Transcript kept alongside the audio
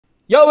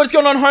Yo, what's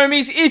going on,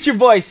 homies? It's your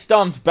boy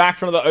Stumped back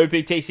for another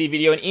OPTC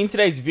video, and in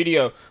today's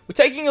video, we're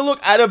taking a look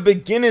at a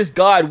beginner's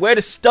guide, where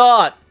to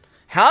start,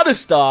 how to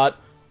start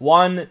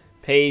One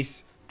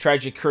Piece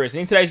Treasure Cruise.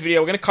 And in today's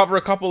video, we're going to cover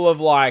a couple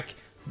of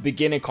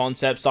beginner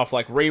concepts, stuff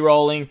like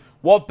re-rolling,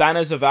 what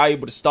banners are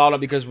valuable to start on,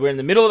 because we're in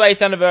the middle of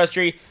 8th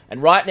anniversary,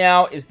 and right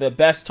now is the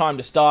best time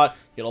to start.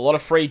 You get a lot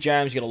of free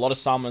gems, you get a lot of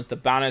summons, the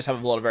banners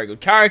have a lot of very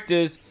good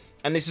characters,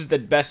 and this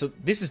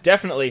is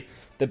definitely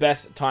the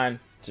best time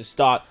to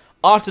start.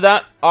 After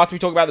that, after we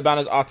talk about the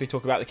banners, after we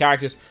talk about the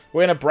characters,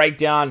 we're going to break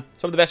down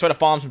sort of the best way to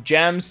farm some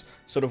gems,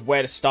 sort of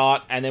where to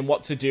start, and then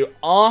what to do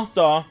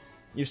after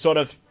you've sort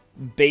of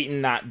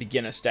beaten that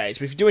beginner stage.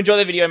 But if you do enjoy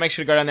the video, make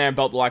sure to go down there and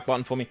belt the like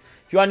button for me.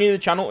 If you are new to the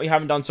channel or you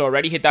haven't done so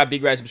already, hit that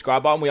big red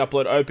subscribe button. We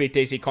upload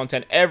OPTC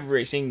content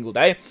every single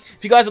day.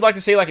 If you guys would like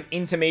to see like an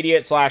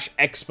intermediate /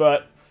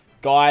 expert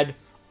guide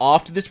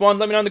after this one,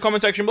 let me know in the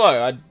comment section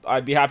below.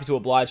 I'd be happy to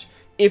oblige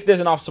if there's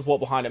enough support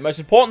behind it. Most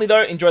importantly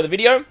though, enjoy the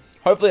video.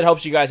 Hopefully it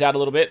helps you guys out a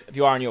little bit if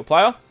you are a newer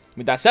player.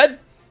 With that said,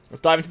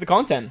 let's dive into the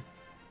content.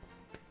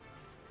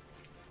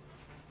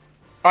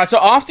 Alright, so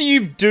after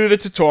you do the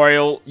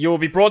tutorial, you'll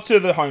be brought to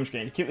the home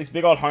screen. You click this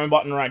big old home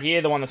button right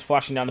here, the one that's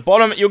flashing down the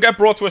bottom. You'll get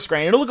brought to a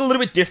screen. It'll look a little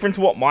bit different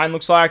to what mine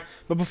looks like.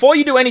 But before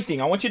you do anything,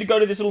 I want you to go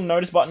to this little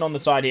notice button on the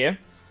side here.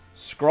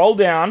 Scroll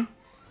down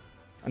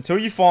until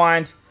you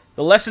find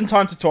the lesson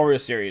time tutorial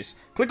series.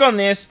 Click on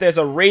this. There's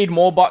a read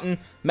more button.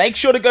 Make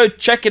sure to go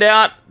check it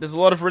out. There's a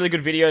lot of really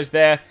good videos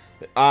there.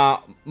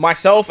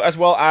 Myself, as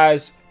well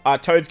as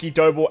Toadski,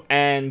 Doble,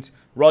 and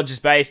Rogers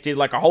Base did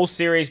like a whole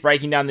series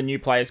breaking down the new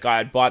player's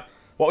guide. But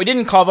what we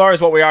didn't cover is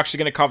what we're actually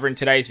going to cover in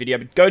today's video.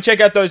 But go check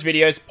out those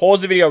videos.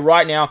 Pause the video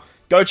right now.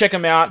 Go check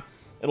them out.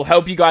 It'll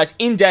help you guys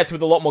in depth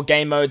with a lot more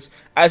game modes,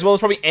 as well as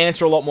probably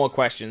answer a lot more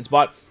questions.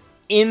 But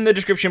in the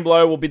description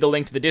below will be the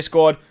link to the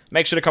Discord.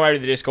 Make sure to come over to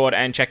the Discord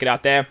and check it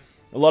out there.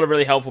 A lot of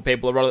really helpful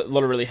people, a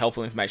lot of really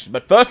helpful information.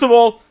 But first of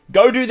all,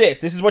 go do this.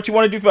 This is what you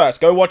want to do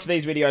first. Go watch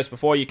these videos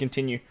before you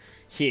continue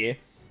here,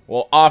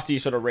 or after you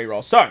sort of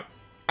reroll. So,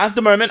 at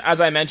the moment, as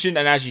I mentioned,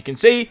 and as you can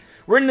see,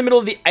 we're in the middle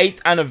of the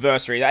 8th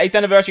anniversary. The 8th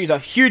anniversary is a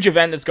huge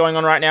event that's going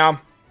on right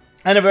now.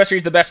 Anniversary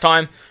is the best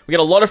time. We get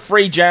a lot of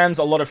free gems,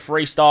 a lot of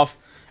free stuff,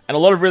 and a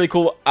lot of really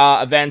cool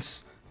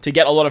events to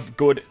get a lot of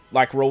good,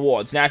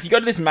 rewards. Now, if you go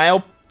to this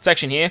mail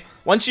section here,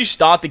 once you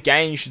start the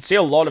game, you should see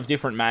a lot of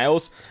different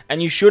mails,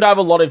 and you should have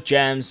a lot of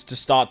gems to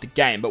start the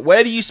game. But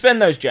where do you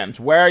spend those gems?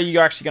 Where are you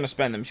actually going to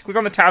spend them? If you click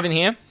on the tab in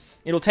here,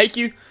 it'll take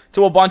you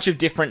to a bunch of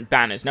different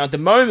banners. Now, at the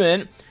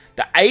moment,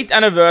 the 8th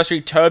anniversary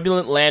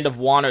Turbulent Land of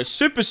Wano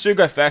Super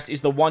Sugo Fest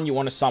is the one you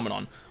want to summon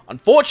on.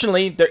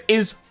 Unfortunately, there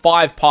is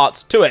 5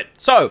 parts to it.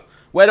 So,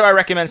 where do I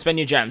recommend spending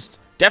your gems?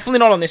 Definitely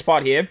not on this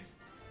part here.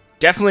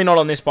 Definitely not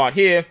on this part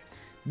here.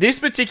 This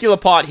particular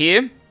part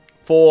here,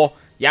 for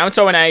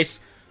Yamato and Ace,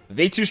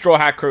 V2 Straw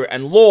Hat Crew,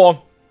 and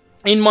Law,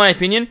 in my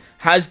opinion,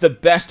 has the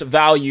best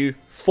value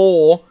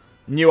for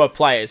newer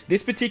players.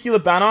 This particular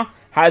banner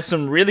has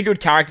some really good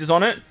characters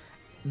on it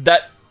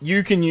that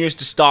you can use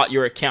to start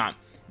your account.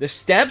 The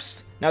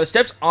steps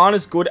aren't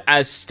as good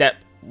as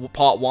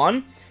part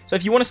 1. So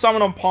if you want to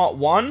summon on part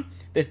 1,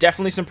 there's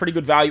definitely some pretty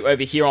good value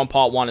over here on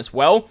part 1 as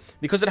well,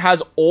 because it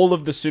has all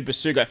of the Super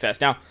Sugo Fest.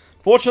 Now,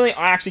 fortunately,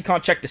 I actually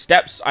can't check the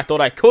steps. I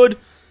thought I could,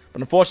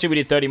 but unfortunately we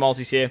did 30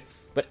 multis here.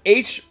 But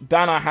each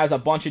banner has a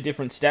bunch of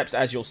different steps,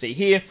 as you'll see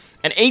here,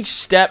 and each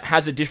step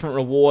has a different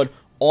reward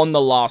on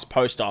the last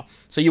poster.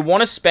 So you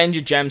want to spend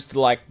your gems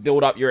to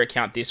build up your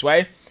account this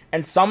way.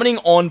 And summoning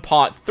on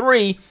part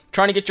 3,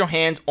 trying to get your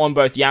hands on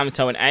both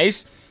Yamato and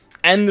Ace,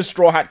 and the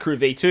Straw Hat Crew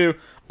V2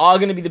 are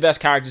going to be the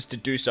best characters to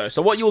do so.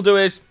 So what you'll do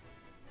is,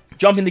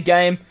 jump in the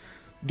game,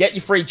 get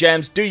your free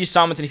gems, do your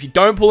summons, and if you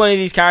don't pull any of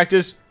these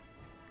characters,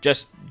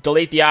 just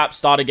delete the app,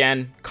 start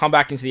again, come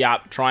back into the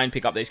app, try and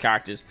pick up these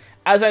characters.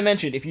 As I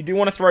mentioned, if you do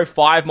want to throw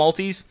 5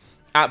 multis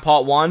at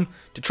part 1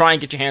 to try and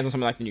get your hands on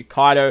something like the new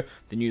Kaido,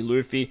 the new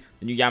Luffy,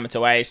 the new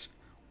Yamato Ace,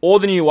 or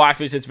the new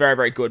waifus, it's very,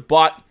 very good.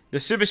 But the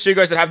Super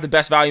Sugos that have the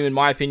best value, in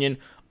my opinion,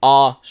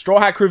 are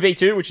Straw Hat Crew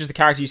V2, which is the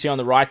character you see on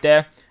the right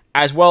there,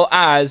 as well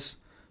as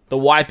the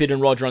Whitebeard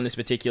and Roger on this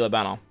particular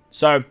banner.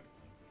 So,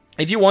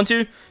 if you want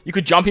to, you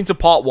could jump into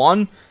part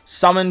 1,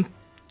 summon,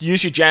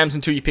 use your gems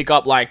until you pick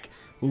up,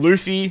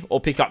 Luffy or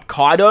pick up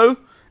Kaido,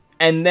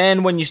 and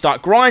then when you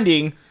start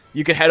grinding,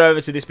 you can head over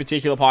to this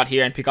particular part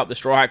here and pick up the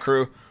Straw Hat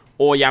Crew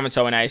or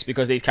Yamato and Ace,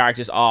 because these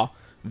characters are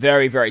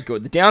very, very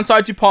good. The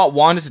downside to part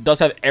 1 is it does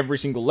have every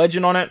single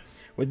legend on it.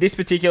 With this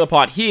particular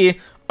part here,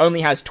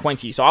 only has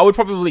 20. So I would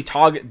probably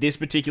target this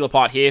particular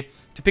part here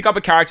to pick up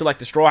a character like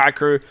the Straw Hat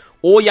Crew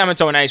or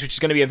Yamato and Ace, which is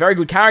going to be a very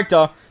good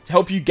character to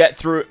help you get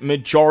through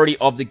majority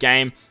of the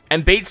game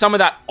and beat some of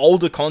that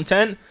older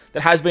content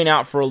that has been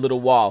out for a little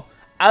while.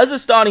 As a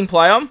starting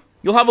player,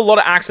 you'll have a lot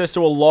of access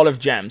to a lot of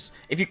gems.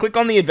 If you click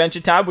on the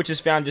Adventure tab, which is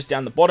found just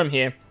down the bottom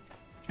here,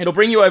 it'll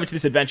bring you over to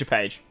this Adventure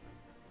page.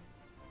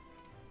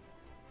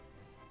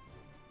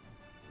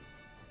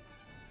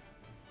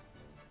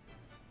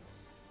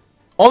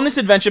 On this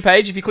adventure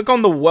page, if you click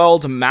on the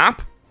world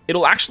map,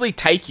 it'll actually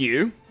take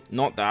you,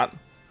 not that,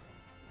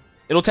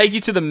 it'll take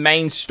you to the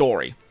main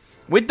story.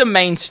 With the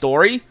main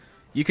story,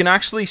 you can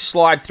actually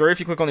slide through. If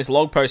you click on this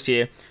log post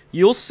here,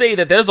 you'll see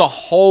that there's a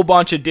whole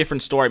bunch of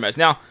different story modes.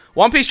 Now,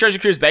 One Piece Treasure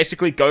Cruise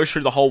basically goes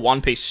through the whole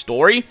One Piece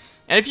story.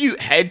 And if you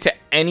head to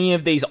any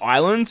of these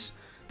islands,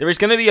 there is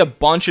going to be a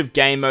bunch of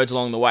game modes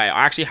along the way.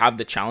 I actually have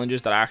the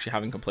challenges that I actually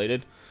haven't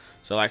completed.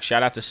 So, like,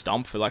 shout out to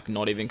Stump for, like,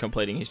 not even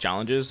completing his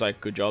challenges. Like,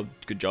 good job,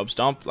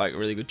 Stump. Like,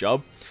 really good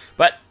job.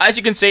 But, as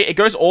you can see, it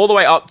goes all the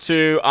way up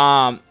to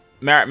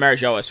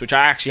Marijoas, which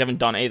I actually haven't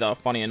done either,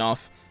 funny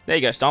enough. There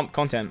you go, Stump,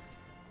 content.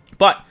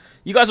 But,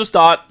 you guys will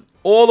start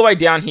all the way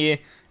down here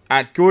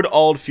at good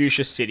old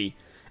Fuchsia City.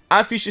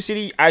 At Fuchsia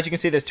City, as you can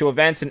see, there's 2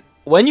 events. And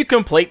when you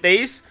complete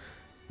these,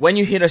 when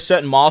you hit a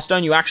certain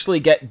milestone, you actually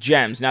get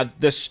gems. Now,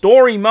 the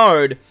story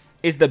mode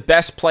is the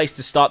best place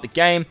to start the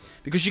game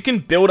because you can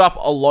build up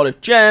a lot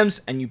of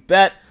gems, and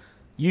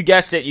you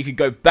guessed it, you could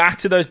go back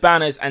to those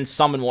banners and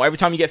summon more. Every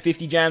time you get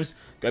 50 gems,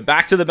 go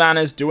back to the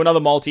banners, do another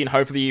multi, and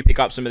hopefully you pick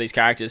up some of these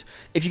characters.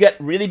 If you get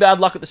really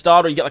bad luck at the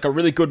start, or you get like a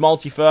really good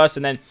multi first,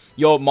 and then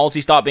your multi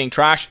start being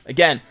trash,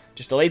 again,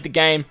 just delete the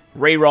game,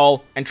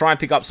 re-roll, and try and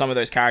pick up some of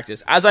those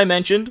characters. As I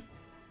mentioned,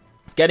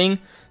 getting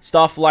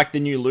stuff like the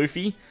new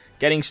Luffy,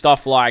 getting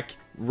stuff like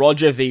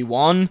Roger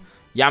V1,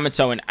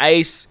 Yamato and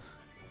Ace,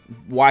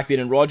 Whitebeard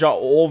and Roger,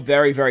 all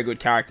very, very good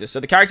characters. So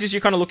the characters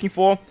you're kind of looking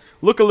for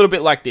look a little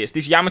bit like this.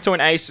 This Yamato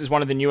and Ace is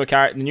one of the newer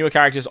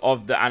characters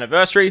of the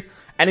anniversary,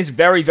 and is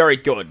very, very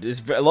good.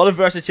 There's a lot of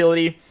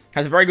versatility,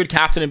 has a very good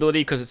captain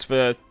ability because it's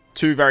for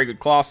 2 very good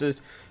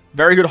classes,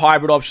 very good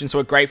hybrid option,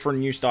 so great for a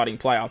new starting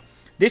player.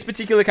 This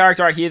particular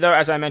character right here, though,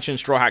 as I mentioned,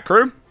 Straw Hat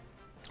Crew,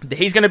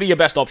 he's going to be your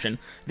best option.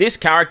 This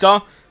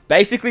character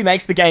basically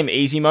makes the game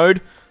easy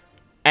mode,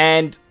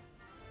 and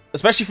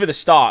especially for the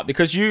start,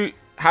 because you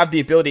have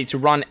the ability to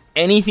run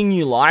anything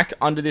you like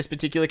under this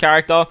particular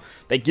character.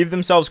 They give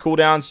themselves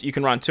cooldowns. You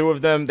can run 2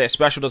 of them. Their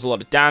special does a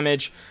lot of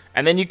damage.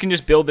 And then you can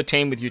just build the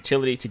team with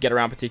utility to get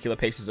around particular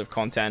pieces of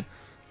content.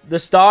 The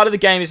start of the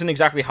game isn't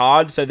exactly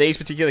hard, so these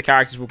particular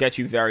characters will get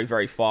you very,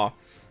 very far.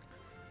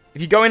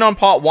 If you go in on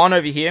part 1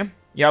 over here,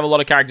 you have a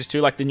lot of characters too,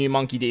 like the new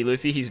Monkey D.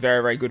 Luffy. He's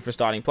very, very good for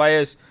starting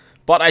players.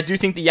 But I do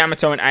think the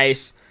Yamato and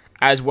Ace,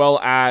 as well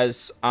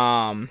as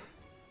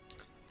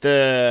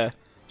the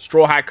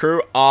Straw Hat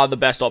Crew, are the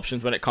best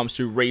options when it comes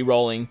to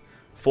re-rolling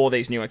for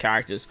these newer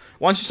characters.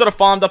 Once you sort of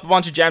farmed up a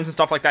bunch of gems and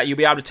stuff like that, you'll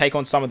be able to take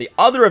on some of the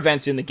other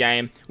events in the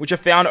game, which are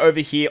found over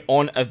here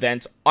on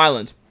Event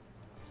Island.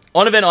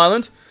 On Event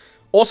Island,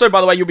 also, by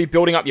the way, you'll be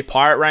building up your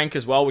pirate rank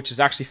as well, which is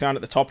actually found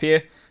at the top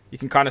here. You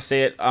can kind of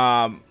see it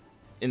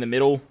in the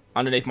middle,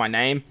 underneath my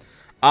name.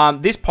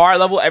 This pirate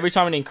level, every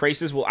time it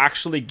increases, will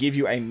actually give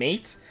you a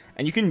meat,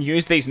 and you can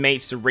use these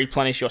meats to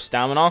replenish your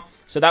stamina,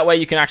 so that way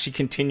you can actually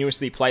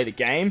continuously play the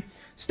game.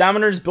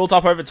 Stamina is built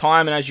up over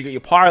time, and as you get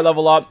your pirate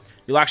level up,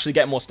 you'll actually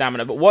get more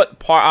stamina. But what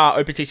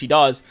OPTC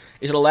does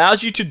is it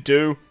allows you to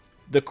do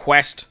the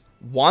quest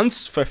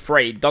once for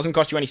free. It doesn't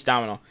cost you any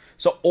stamina.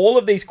 So all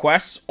of these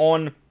quests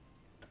on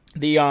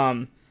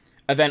the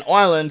Event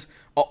Island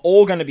are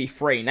all going to be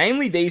free.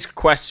 Namely, these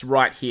quests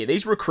right here.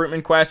 These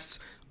recruitment quests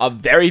are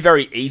very,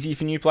 very easy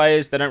for new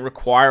players. They don't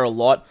require a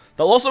lot.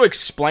 They'll also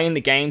explain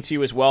the game to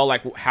you as well,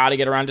 like how to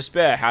get around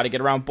Despair, how to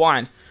get around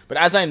Bind. But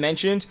as I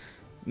mentioned,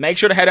 make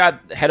sure to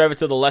head over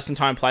to the Lesson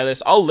Time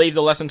playlist. I'll leave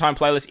the Lesson Time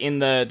playlist in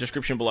the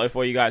description below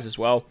for you guys as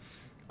well.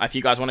 If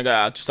you guys want to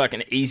go, just like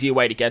an easier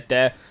way to get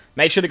there,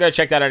 make sure to go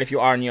check that out if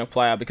you are a new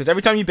player. Because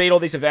every time you beat all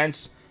these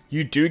events,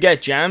 you do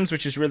get gems,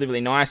 which is really,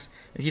 really nice.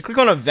 If you click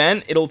on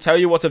event, it'll tell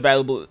you what's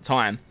available at the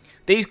time.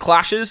 These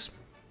clashes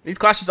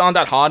aren't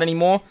that hard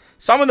anymore.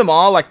 Some of them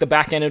are, like the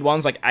back-ended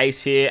ones, like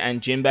Ace here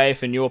and Jinbei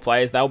for newer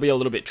players. They'll be a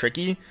little bit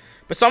tricky.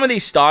 But some of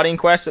these starting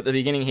quests at the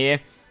beginning here,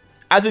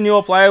 as a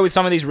newer player with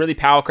some of these really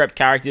power-crept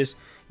characters,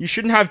 you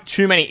shouldn't have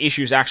too many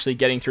issues actually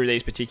getting through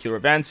these particular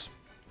events.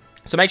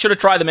 So make sure to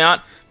try them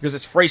out, because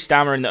it's free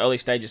stamina in the early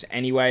stages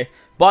anyway.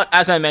 But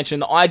as I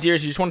mentioned, the idea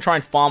is you just want to try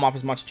and farm up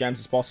as much gems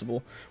as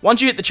possible.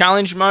 Once you hit the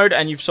challenge mode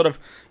and you've sort of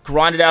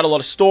grinded out a lot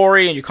of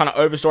story and you kind of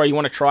overstory, you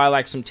want to try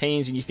like some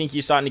teams and you think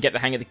you're starting to get the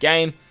hang of the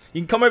game, you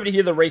can come over to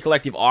here, the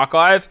Recollective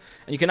Archive,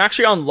 and you can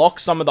actually unlock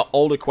some of the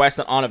older quests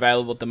that aren't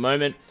available at the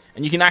moment,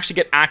 and you can actually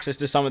get access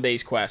to some of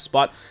these quests.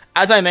 But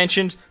as I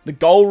mentioned, the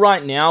goal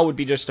right now would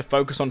be just to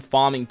focus on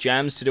farming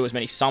gems to do as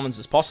many summons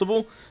as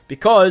possible,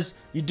 because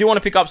you do want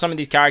to pick up some of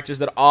these characters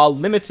that are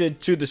limited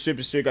to the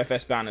Super Sugo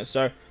Fest banners.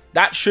 So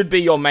that should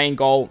be your main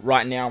goal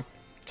right now.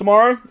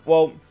 Tomorrow,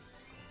 well,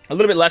 a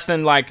little bit less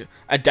than like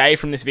a day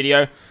from this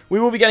video,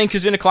 we will be getting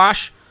Kizuna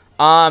Clash.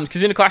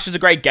 Kizuna Clash is a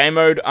great game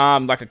mode,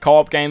 like a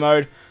co-op game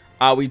mode.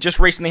 We just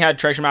recently had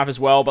Treasure Map as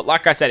well, but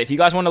like I said, if you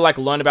guys want to like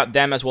learn about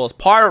them as well as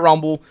Pirate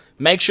Rumble,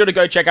 make sure to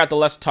go check out the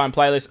Lesson Time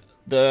playlist.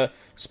 The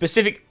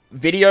specific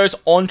videos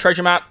on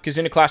Treasure Map,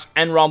 Kizuna Clash,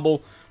 and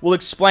Rumble will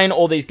explain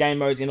all these game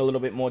modes in a little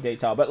bit more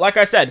detail. But like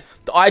I said,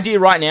 the idea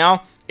right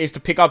now is to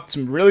pick up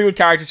some really good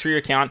characters for your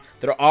account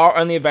that are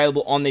only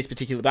available on these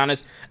particular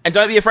banners, and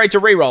don't be afraid to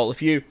reroll.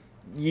 If you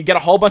get a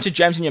whole bunch of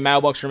gems in your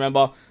mailbox,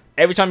 remember,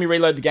 every time you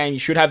reload the game, you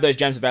should have those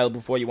gems available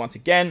for you once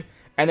again.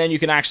 And then you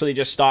can actually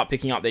just start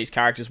picking up these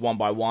characters one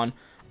by one.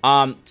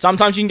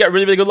 Sometimes you can get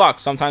really, really good luck.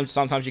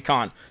 Sometimes you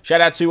can't.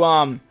 Shout out to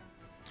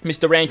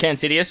Mr. Rancan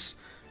Sidious.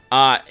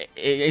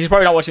 He's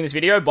probably not watching this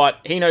video, but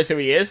he knows who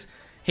he is.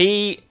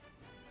 He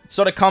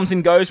sort of comes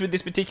and goes with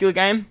this particular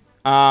game.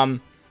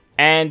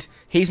 And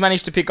he's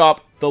managed to pick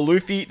up the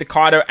Luffy, the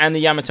Kaido, and the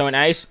Yamato and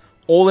Ace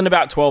all in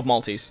about 12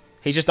 multis.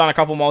 He's just done a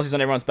couple multis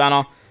on everyone's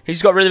banner. He's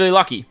just got really, really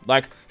lucky.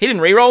 Like, he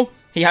didn't reroll.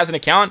 He has an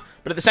account.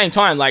 But at the same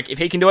time, like, if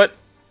he can do it,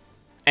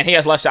 and he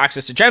has less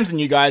access to gems than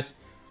you guys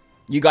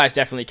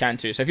definitely can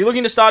too. So if you're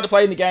looking to start to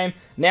play in the game,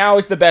 now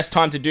is the best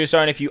time to do so.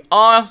 And if you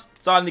are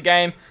starting the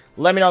game,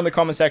 let me know in the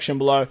comment section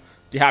below.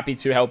 Be happy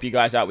to help you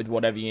guys out with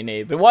whatever you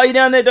need. But while you're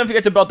down there, don't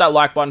forget to belt that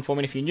like button for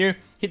me. And if you're new,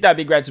 hit that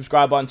big red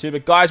subscribe button too.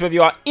 But guys, wherever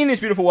you are in this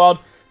beautiful world,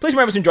 please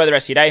remember to enjoy the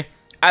rest of your day.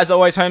 As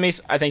always,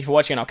 homies, I thank you for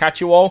watching, and I'll catch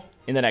you all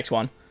in the next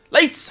one.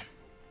 Lates!